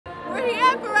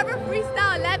are at Forever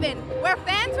Freestyle 11, where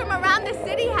fans from around the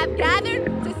city have gathered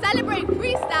to celebrate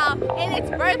freestyle in its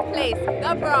birthplace,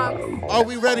 the Bronx. Are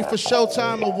we ready for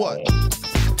showtime or what?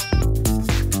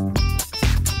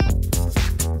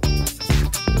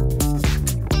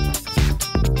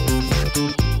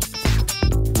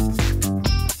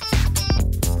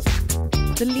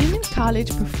 The Lehman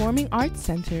College Performing Arts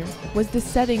Center was the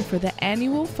setting for the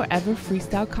annual Forever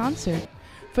Freestyle concert.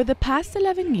 For the past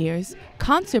 11 years,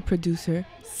 concert producer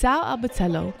Sal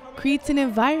Albatello creates an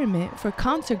environment for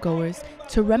concertgoers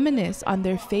to reminisce on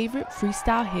their favorite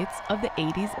freestyle hits of the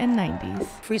 80s and 90s.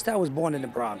 Freestyle was born in the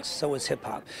Bronx, so was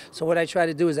hip-hop. So what I try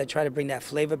to do is I try to bring that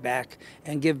flavor back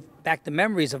and give back the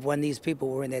memories of when these people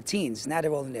were in their teens. Now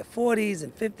they're all in their 40s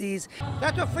and 50s.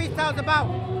 That's what freestyle's about.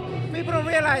 People don't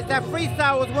realize that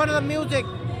freestyle was one of the music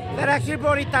that actually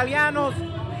brought Italianos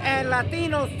and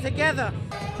Latinos together.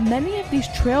 Many of these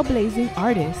trailblazing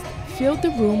artists filled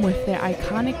the room with their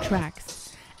iconic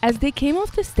tracks. As they came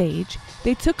off the stage,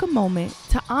 they took a moment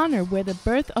to honor where the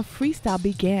birth of freestyle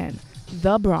began,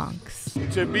 the Bronx.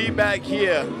 To be back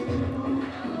here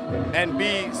and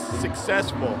be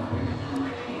successful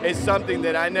is something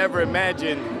that I never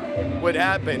imagined would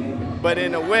happen, but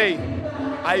in a way,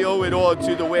 I owe it all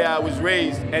to the way I was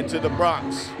raised and to the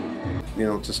Bronx. You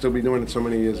know, to still be doing it so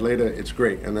many years later, it's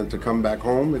great. And then to come back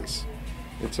home, it's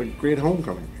a great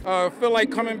homecoming. I feel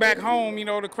like coming back home, you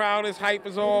know, the crowd is hype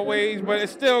as always, but it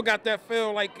still got that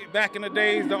feel like back in the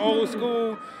days, the old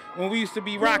school, when we used to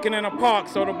be rocking in a park.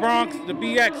 So the Bronx, the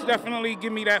BX definitely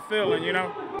give me that feeling, you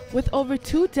know. With over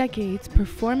 2 decades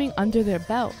performing under their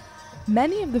belt,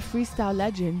 many of the freestyle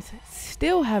legends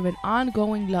still have an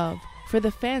ongoing love for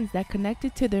the fans that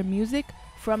connected to their music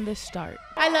from the start.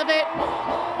 I love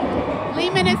it.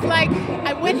 Lehman is like,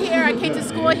 I went here, I came to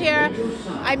school here,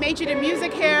 I majored in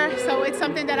music here, so it's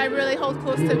something that I really hold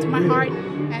close to my heart,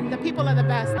 and the people are the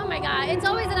best. Oh my God, it's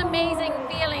always an amazing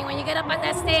feeling when you get up on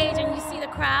that stage and you see the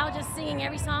crowd just singing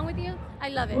every song with you. I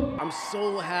love it. I'm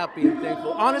so happy and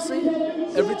thankful. Honestly,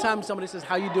 every time somebody says,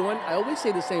 how you doing? I always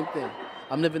say the same thing.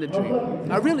 I'm living a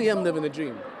dream. I really am living a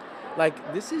dream.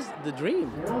 Like, this is the dream.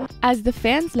 As the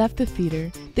fans left the theater,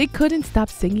 they couldn't stop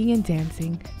singing and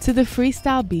dancing to the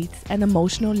freestyle beats and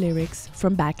emotional lyrics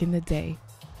from back in the day.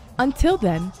 Until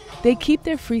then, they keep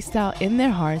their freestyle in their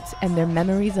hearts and their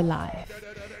memories alive.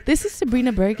 This is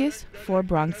Sabrina Burgess for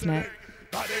BronxNet.